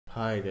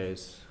Hi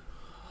guys,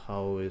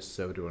 how is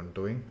everyone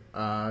doing?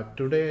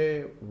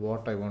 Today,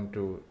 what I want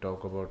to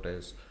talk about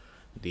is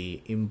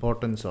the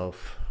importance of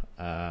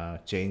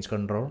change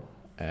control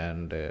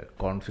and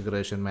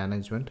configuration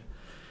management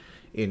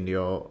in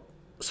your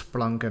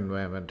Splunk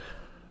environment,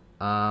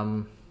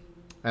 um,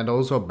 and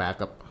also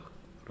backup,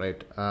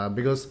 right?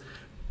 Because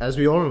as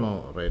we all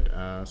know, right,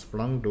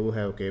 Splunk do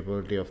have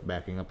capability of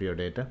backing up your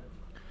data,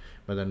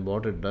 but then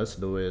what it does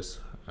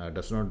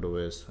not do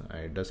is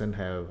it doesn't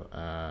have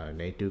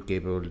native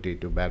capability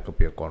to back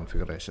up your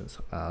configurations.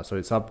 So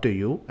it's up to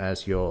you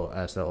as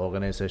the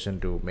organization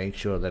to make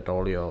sure that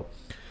all your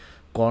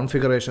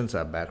configurations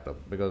are backed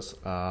up, because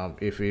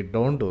if we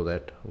don't do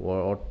that,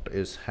 what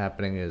is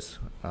happening is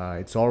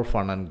it's all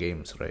fun and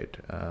games, right,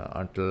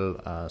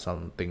 until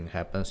something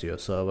happens to your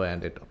server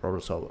and it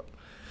rolls over.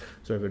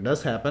 So if it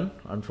does happen,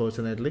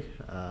 unfortunately,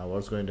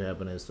 what's going to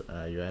happen is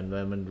your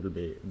environment will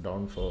be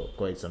down for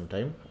quite some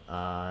time,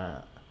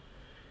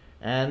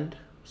 and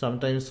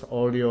sometimes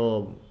all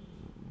your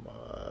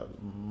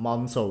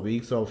months or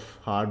weeks of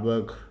hard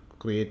work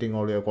creating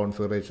all your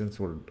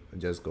configurations will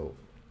just go,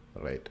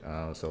 right.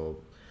 So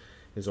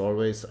it's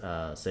always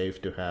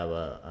safe to have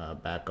a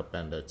backup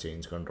and a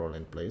change control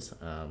in place.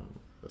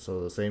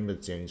 So the same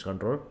with change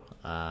control,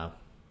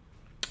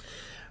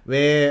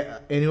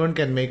 where anyone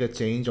can make a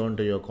change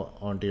onto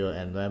your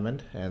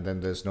environment, and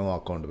then there's no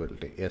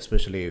accountability,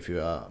 especially if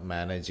you are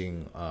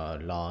managing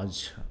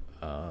large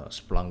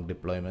Splunk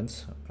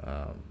deployments.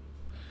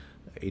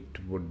 It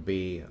would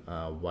be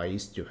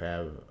wise to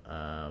have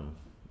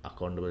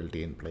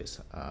accountability in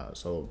place.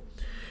 So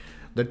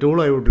the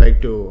tool I would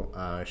like to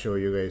show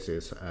you guys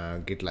is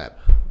GitLab.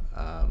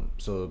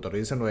 So the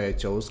reason why I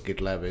chose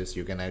GitLab is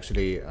you can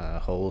actually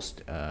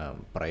host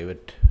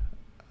private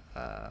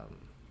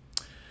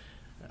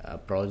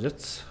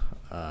projects,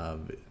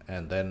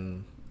 and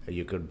then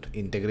you could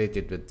integrate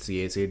it with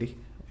CI/CD.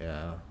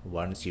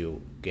 Once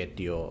you get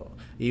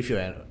if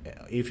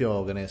your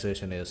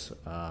organization is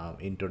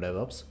into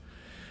DevOps,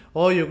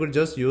 or you could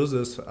just use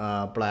this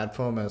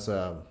platform as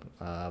a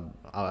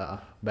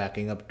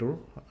backing up tool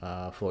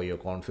for your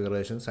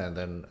configurations, and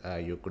then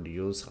you could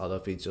use other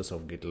features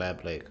of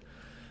GitLab like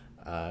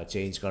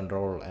change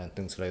control and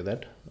things like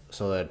that,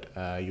 so that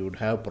you would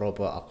have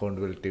proper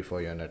accountability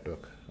for your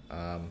network.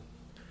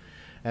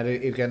 And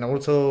it can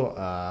also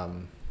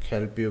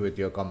help you with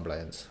your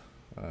compliance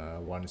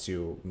once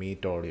you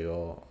meet all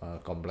your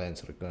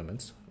compliance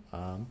requirements.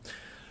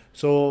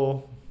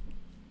 So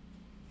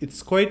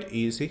it's quite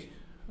easy.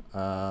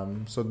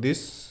 So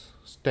these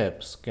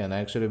steps can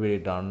actually be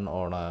done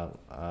on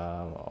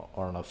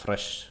a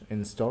fresh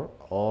install,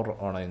 or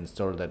on an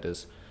install that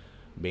is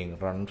being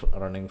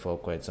running for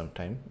quite some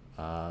time.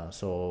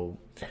 So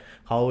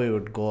how we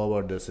would go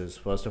about this is,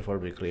 first of all,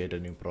 we create a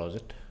new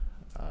project.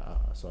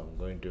 So I'm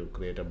going to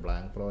create a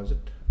blank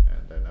project,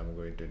 and then I'm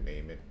going to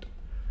name it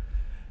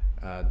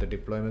the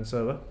deployment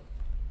server.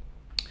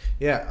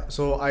 Yeah,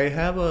 so I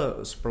have a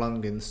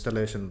Splunk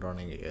installation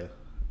running here,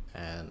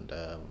 and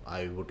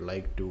I would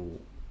like to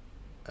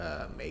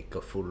make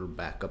a full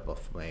backup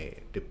of my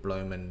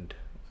deployment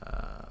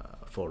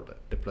folder,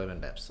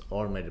 deployment apps,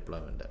 all my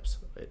deployment apps,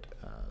 right.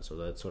 So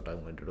that's what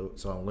I'm going to do.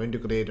 So I'm going to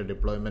create a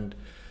deployment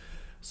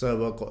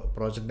server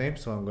project name,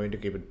 so I'm going to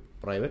keep it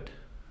private.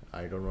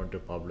 I don't want to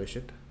publish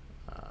it,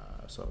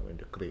 so I'm going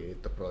to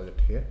create the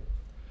project here.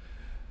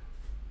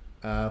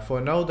 For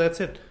now, that's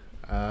it.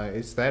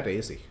 It's that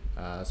easy.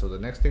 So the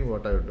next thing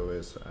what I would do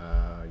is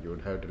you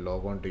would have to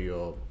log on to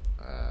your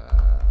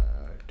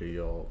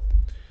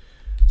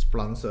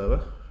Splunk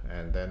server,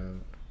 and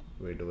then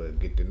we do a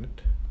git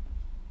init.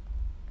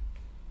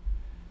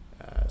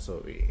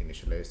 So we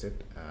initialize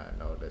it.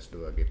 Now let's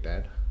do a git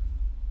add.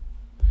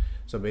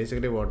 So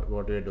basically what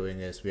we are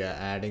doing is we are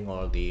adding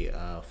all the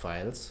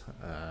files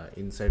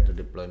inside the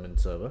deployment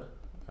server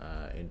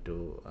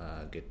into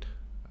Git.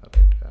 Right.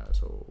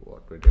 So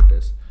what we did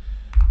is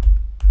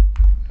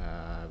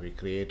we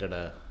created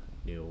a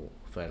new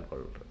file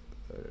called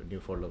new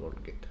folder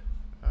called Git.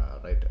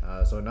 Right.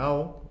 So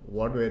now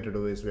what we have to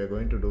do is we are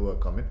going to do a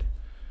commit.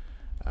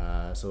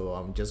 So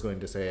I'm just going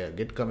to say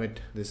git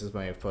commit. This is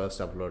my first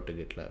upload to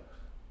GitLab.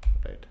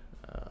 Right.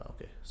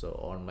 Okay. So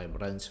on my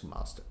branch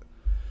master.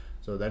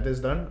 So that is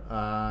done,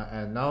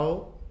 and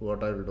now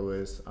what I will do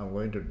is I'm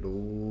going to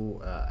do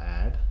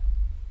add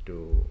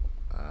to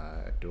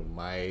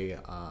my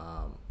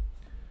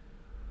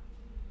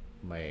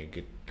my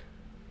Git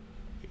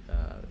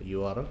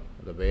URL.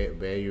 The way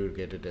where you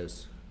get it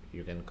is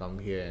you can come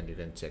here and you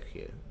can check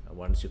here.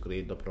 Once you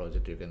create the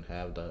project, you can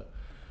have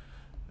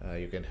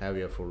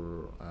your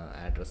full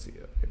address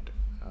here.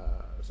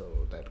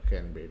 So that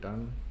can be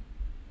done.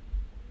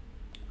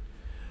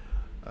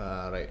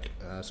 Right.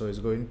 So it's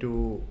going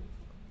to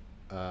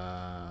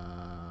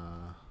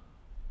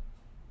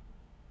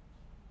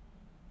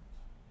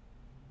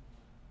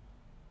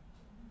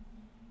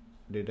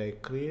did I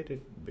create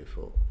it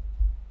before?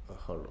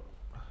 Hold on.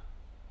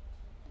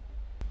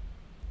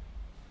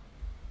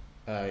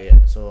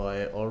 Yeah, so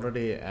I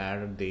already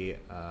added the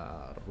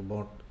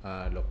remote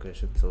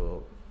location,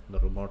 so the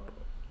remote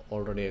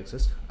already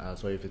exists.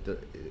 So if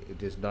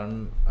it is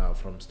done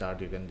from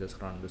start, you can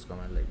just run this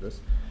command like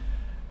this,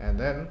 and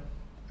then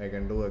I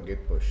can do a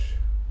git push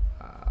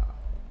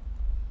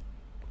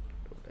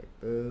like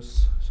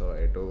this. So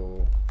I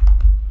do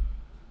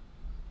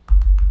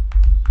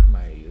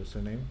my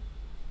username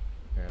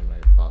and my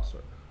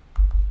password.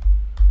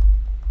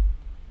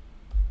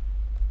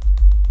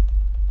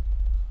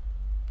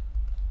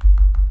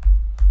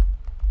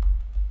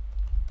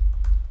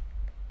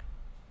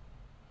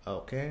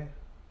 Okay,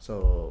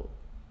 so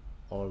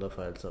all the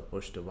files are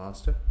pushed to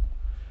master,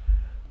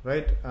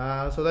 right?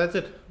 So that's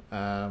it.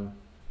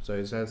 So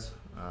it's as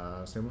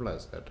simple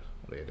as that,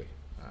 really.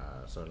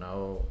 So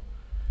now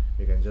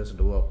we can just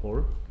do a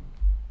pull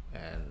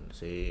and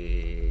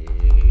see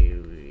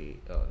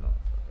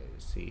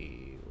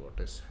see what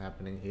is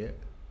happening here.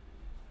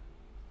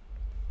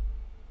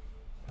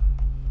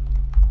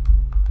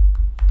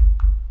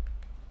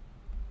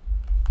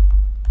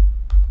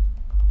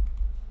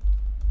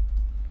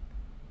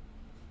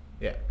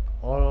 Yeah,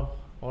 all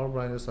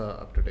branches are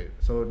up to date.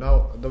 So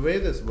now the way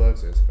this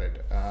works is,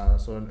 right,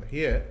 so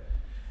here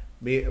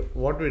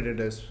what we did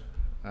is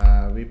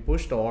we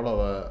pushed all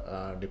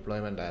our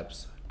deployment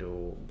apps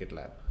to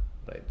GitLab,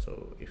 right?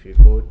 So if you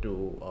go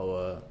to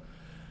our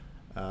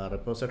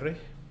repository,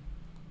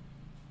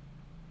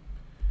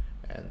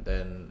 and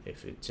then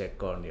if you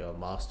check on your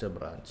master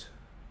branch,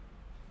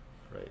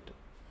 right,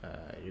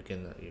 you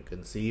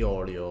can see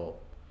all your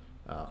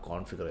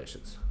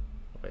configurations,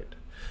 right?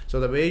 So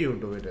the way you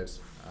do it is,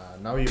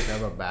 now you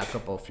have a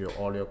backup of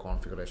all your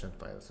configuration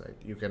files, right?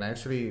 You can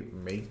actually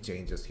make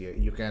changes here.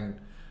 You can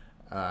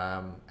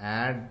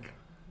add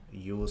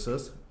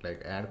users,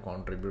 like add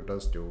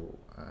contributors to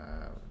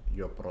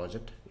your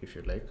project if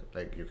you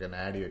like you can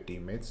add your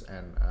teammates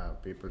and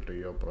people to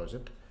your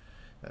project,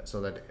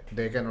 so that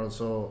they can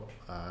also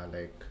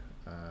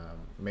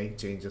make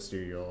changes to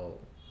your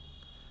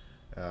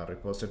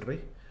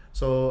repository.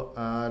 So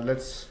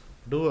let's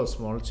do a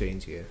small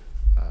change here.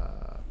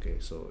 Okay,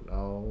 so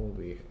now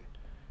we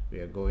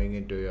are going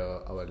into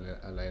our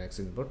Linux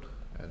input,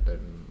 and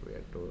then we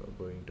are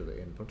going to the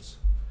inputs,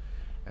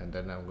 and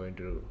then I'm going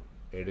to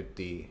edit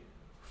the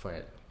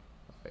file,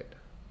 right?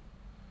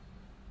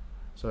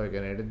 So I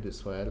can edit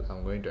this file.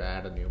 I'm going to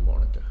add a new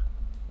monitor,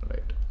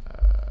 right?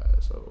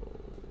 So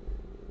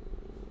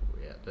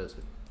yeah, there's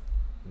a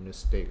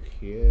mistake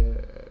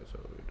here, so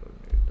we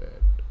don't need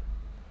that.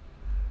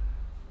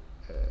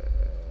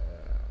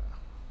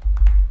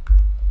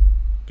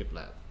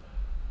 GitLab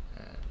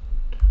and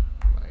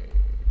my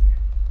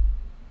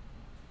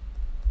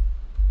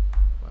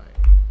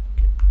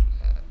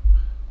GitLab.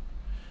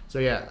 So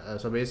yeah,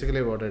 so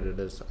basically what I did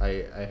is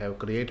I have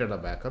created a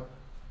backup,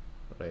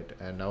 right?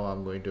 And now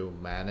I'm going to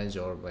manage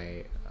all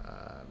my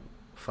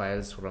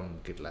files from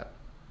GitLab,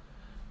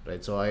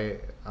 right? So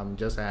I'm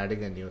just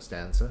adding a new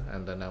stanza,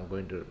 and then I'm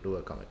going to do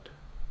a commit,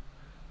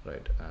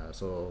 right?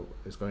 So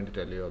it's going to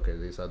tell you, okay,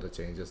 these are the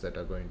changes that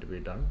are going to be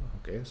done.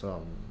 Okay, so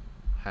I'm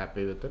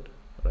happy with it,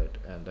 right?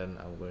 And then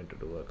I'm going to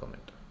do a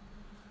commit,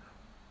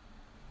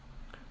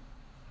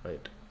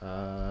 right?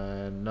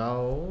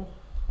 Now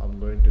I'm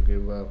going to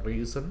give a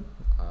reason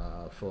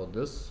for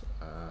this.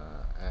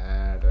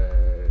 Add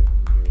a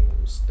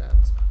new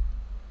stanza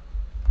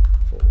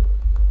for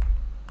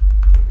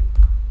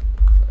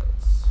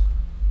files,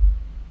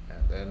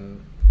 and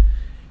then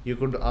you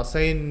could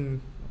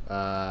assign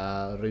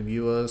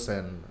reviewers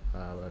and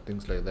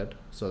things like that,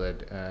 so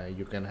that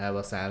you can have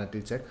a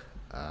sanity check.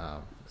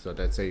 So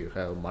let's say you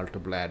have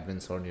multiple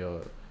admins on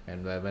your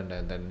environment,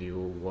 and then you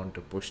want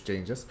to push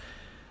changes,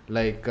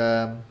 like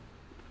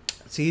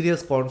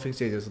serious config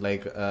changes,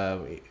 like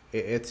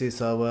HC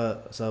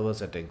server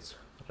settings,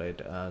 right?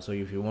 So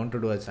if you want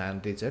to do a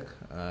sanity check,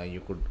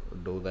 you could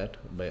do that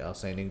by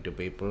assigning to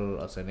people,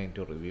 assigning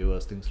to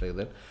reviewers, things like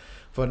that.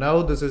 For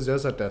now, this is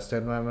just a test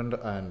environment,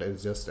 and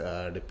it's just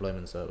a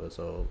deployment server,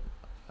 so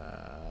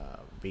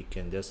we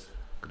can just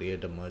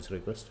create a merge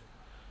request,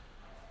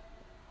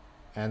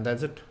 and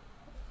that's it.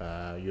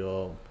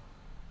 Your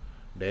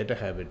data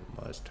have been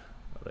merged,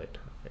 right?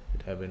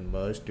 It have been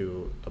merged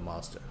to the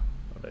master,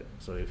 right?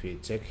 So if we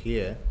check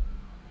here,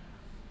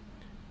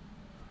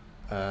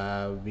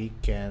 we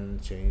can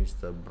change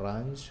the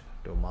branch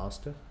to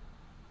master,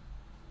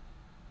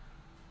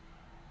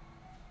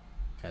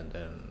 and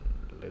then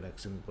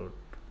Linux input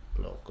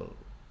local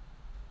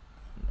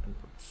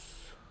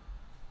inputs.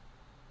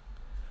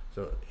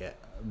 So yeah,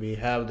 we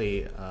have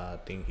the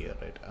thing here,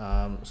 right?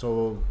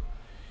 So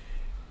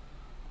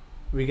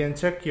we can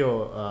check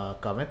your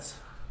commits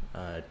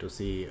to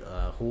see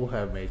who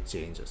have made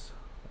changes,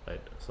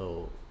 right?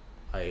 So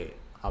I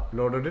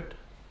uploaded it,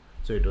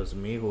 so it was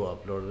me who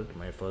uploaded it,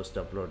 my first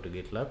upload to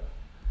GitLab,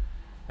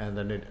 and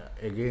then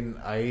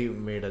I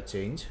made a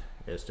change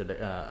yesterday.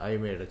 I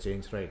made a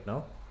change right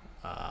now,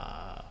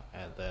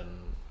 and then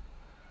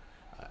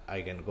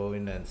I can go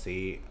in and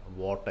see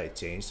what I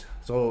changed.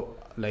 So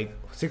like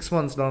 6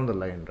 months down the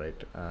line,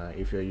 right,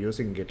 if you're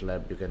using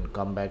GitLab, you can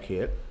come back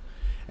here,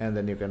 and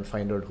then you can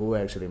find out who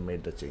actually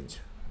made the change,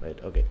 right?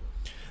 Okay,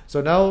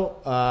 So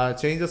now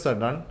changes are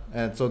done,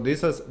 and so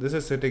this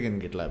is sitting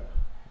in GitLab,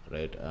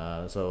 right?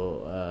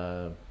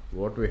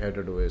 What we have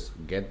to do is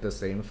get the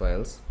same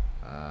files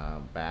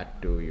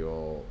back to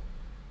your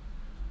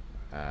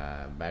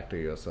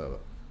server,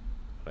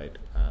 right?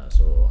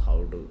 So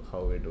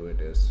how we do it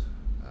is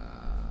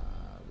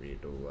we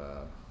do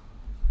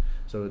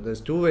so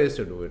there's two ways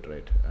to do it,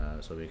 right?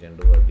 So we can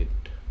do a git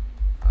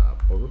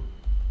pull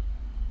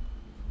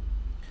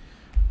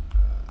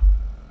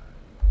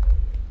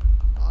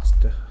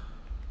master.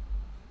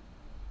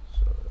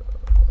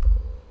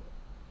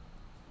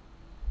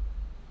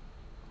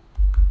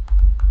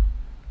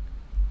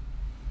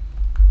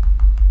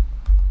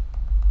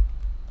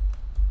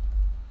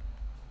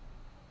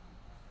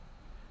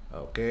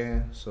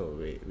 Okay, so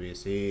we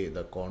see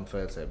the conf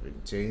files have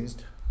been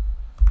changed,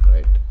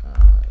 right?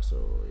 So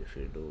if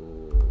you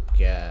do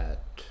cat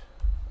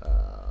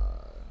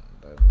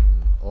then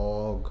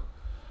org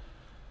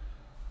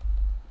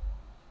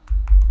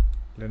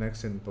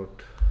Linux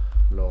input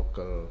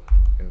local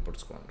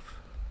inputs conf,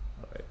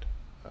 right?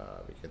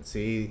 We can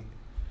see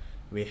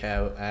we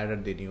have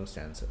added the new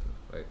stanza,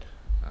 right?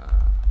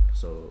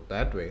 So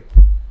that way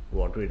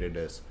what we did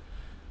is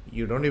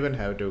you don't even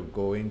have to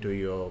go into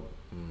your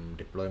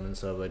deployment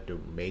server to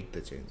make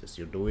the changes.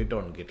 You do it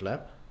on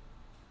GitLab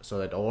so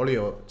that all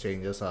your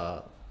changes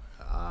are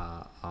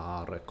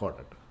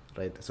recorded,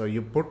 right? So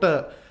you put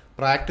a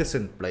practice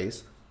in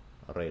place,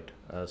 right?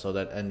 So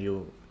that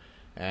you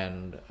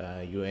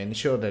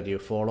ensure that you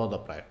follow the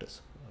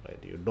practice, right?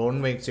 You don't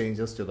make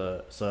changes to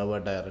the server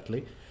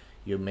directly.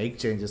 You make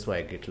changes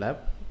via GitLab,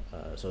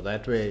 so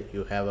that way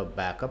you have a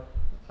backup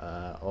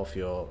of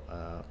your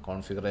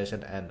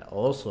configuration, and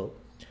also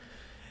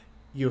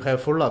you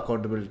have full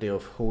accountability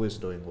of who is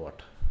doing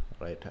what,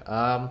 right?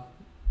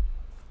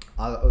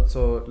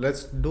 So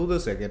let's do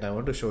this again. I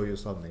want to show you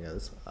something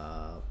else.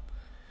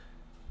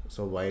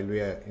 So while we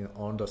are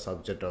on the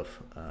subject of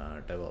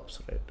DevOps,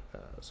 right?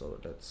 So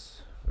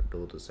let's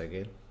do this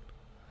again.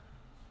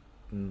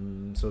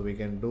 So we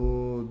can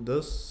do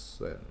this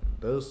and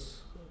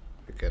this.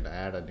 We can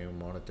add a new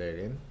monitor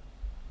again.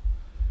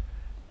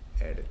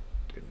 Edit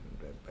in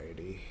web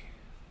ID.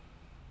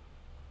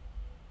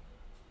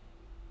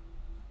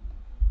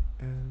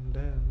 And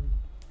then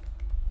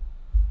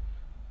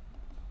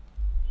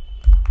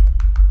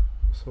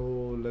so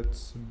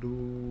let's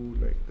do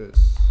like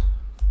this.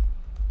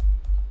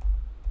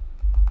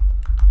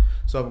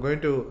 So I'm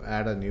going to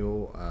add a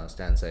new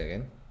stanza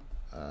again.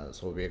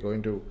 So we are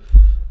going to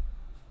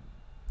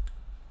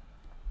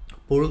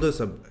pull this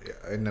up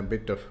in a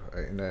bit of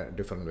in a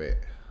different way,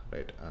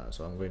 right?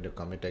 So I'm going to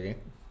commit again,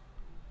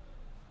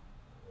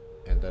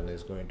 and then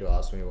it's going to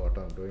ask me what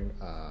I'm doing.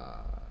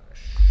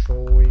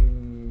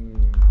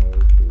 Showing how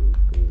to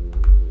do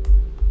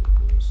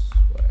this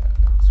via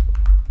Ansible,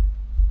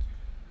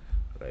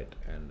 right?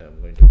 And I'm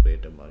going to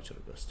create a merge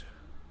request.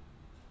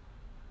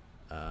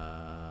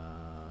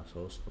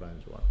 Source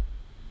branch 1.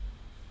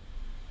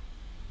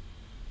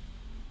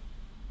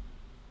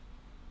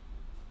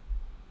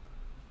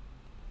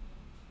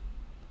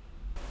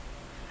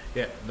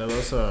 Yeah, there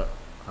was a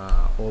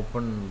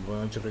open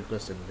merge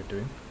request in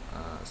between,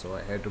 so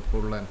I had to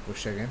pull and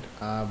push again.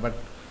 But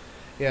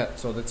yeah,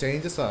 so the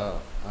changes are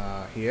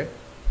here,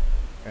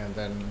 and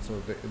then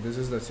so this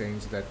is the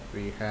change that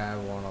we have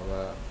on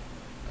our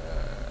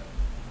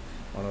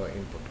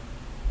input,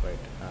 right?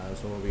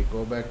 So we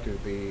go back to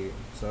the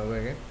server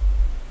again,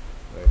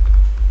 right?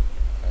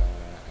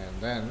 And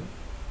then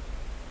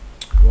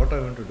what I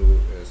want to do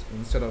is,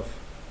 instead of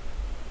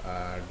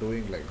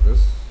doing like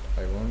this,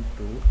 I want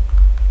to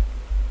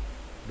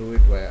do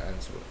it via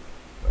Ansible,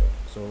 right?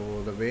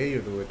 So the way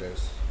you do it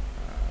is,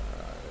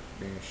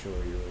 let me show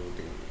you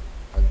the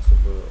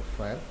Ansible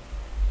file.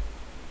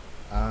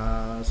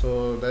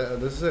 So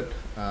this is it.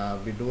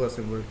 We do a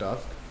simple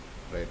task,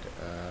 right?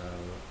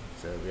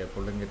 So we are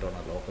pulling it on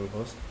a local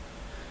host.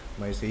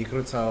 My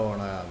secrets are on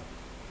a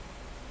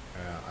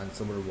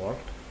Ansible vault.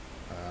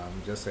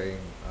 I'm just saying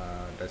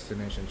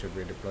destination should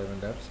be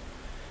deployment apps,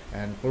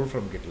 and pull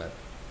from GitLab.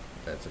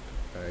 That's it.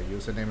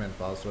 Username and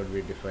password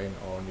we define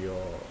on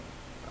your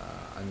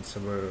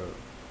Ansible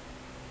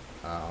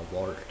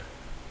vault,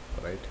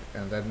 right?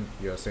 And then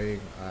you're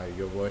saying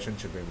your version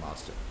should be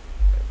master.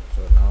 Right?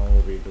 So now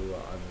we do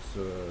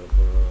Ansible.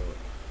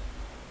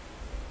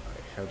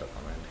 I have the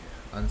command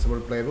here.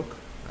 Ansible playbook,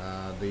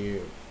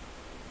 the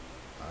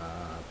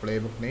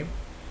playbook name,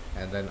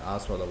 and then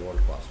ask for the vault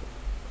password.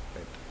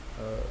 Right?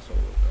 So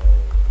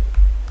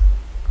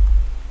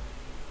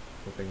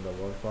putting the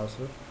vault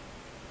password.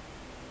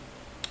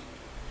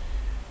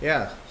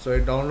 Yeah, so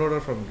it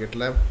downloaded from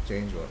GitLab,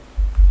 change one.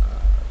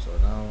 So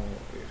now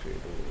if we do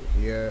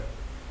here,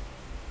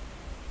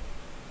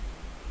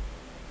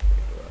 we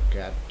do a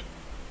cat,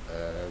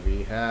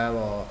 we have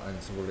our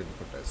Ansible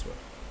input as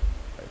well,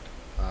 right?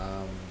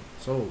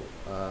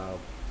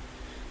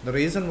 The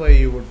reason why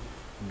you would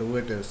do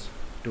it is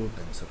two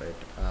things,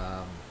 right?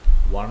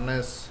 One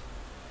is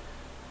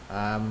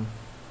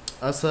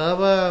a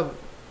server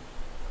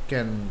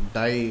can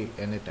die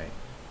anytime,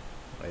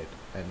 right?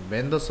 and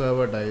when the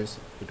server dies,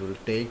 it will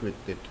take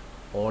with it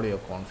all your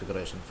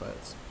configuration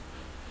files.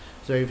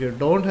 So if you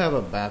don't have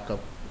a backup,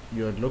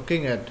 you're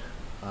looking at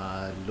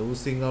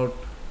losing out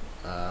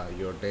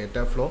your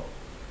data flow.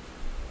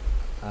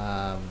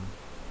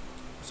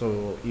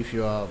 So if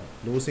you are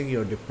losing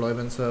your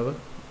deployment server,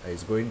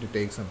 it's going to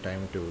take some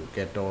time to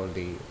get all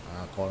the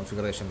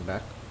configuration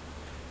back.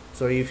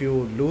 So if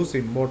you lose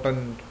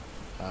important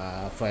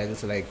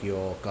files like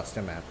your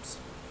custom apps,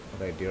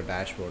 right, your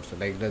dashboards,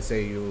 like let's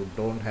say you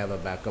don't have a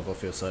backup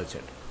of your search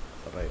ad,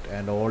 right,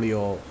 and all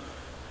your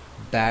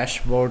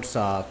dashboards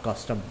are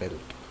custom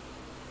built,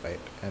 right,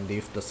 and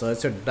if the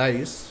search ad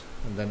dies,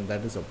 then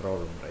that is a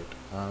problem,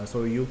 right.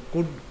 So you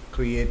could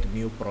create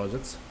new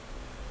projects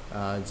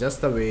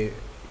just the way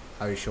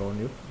I've shown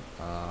you.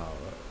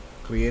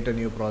 Create a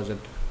new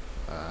project,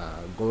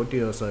 go to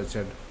your search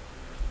ad,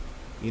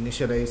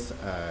 initialize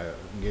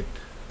git,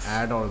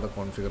 add all the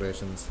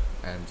configurations,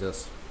 and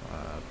just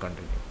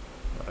continue,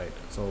 right.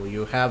 So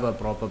you have a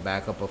proper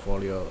backup of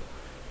all your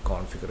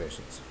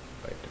configurations,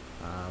 right.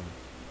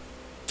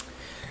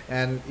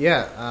 And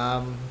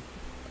yeah,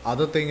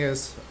 other thing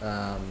is,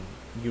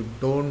 you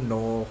don't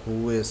know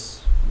who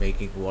is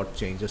making what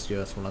changes to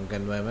your Splunk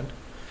environment.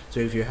 So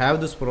if you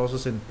have this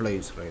process in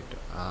place, right,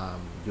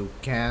 you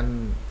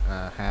can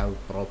have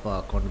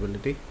proper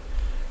accountability.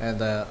 And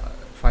the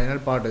final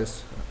part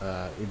is,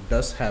 it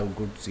does have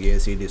good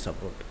CI/CD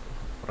support,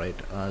 right.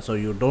 So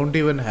you don't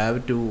even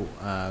have to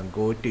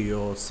go to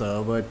your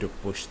server to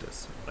push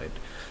this, right.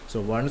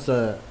 So once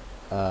the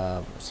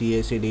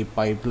CI/CD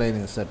pipeline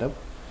is set up,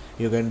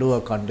 you can do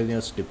a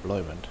continuous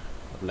deployment.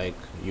 Like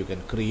you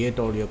can create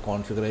all your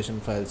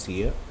configuration files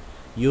here,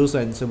 use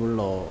Ansible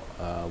or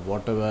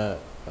whatever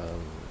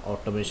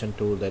automation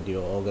tool that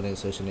your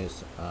organization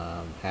is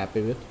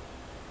happy with,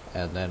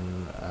 and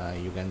then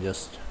you can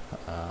just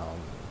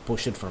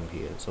push it from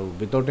here. So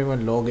without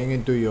even logging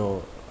into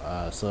your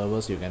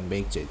servers, you can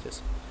make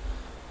changes,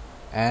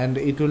 and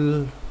it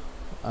will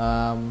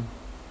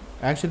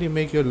actually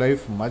make your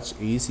life much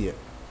easier,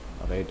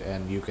 right.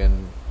 And you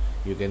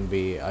can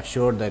be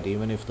assured that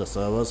even if the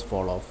servers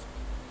fall off,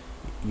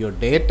 your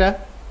data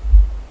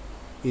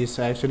is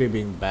actually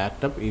being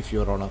backed up if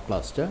you're on a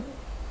cluster.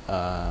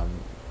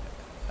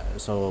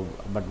 So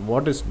but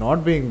what is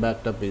not being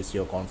backed up is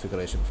your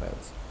configuration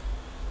files.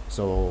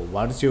 So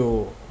once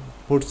you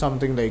put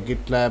something like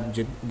GitLab,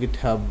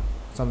 GitHub,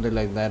 something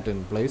like that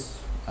in place,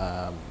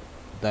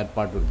 that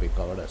part will be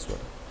covered as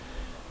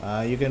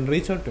well. You can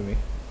reach out to me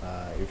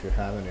if you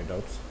have any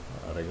doubts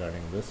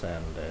regarding this,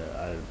 and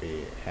I'll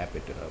be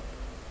happy to help.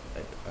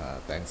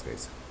 Right. Thanks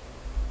guys.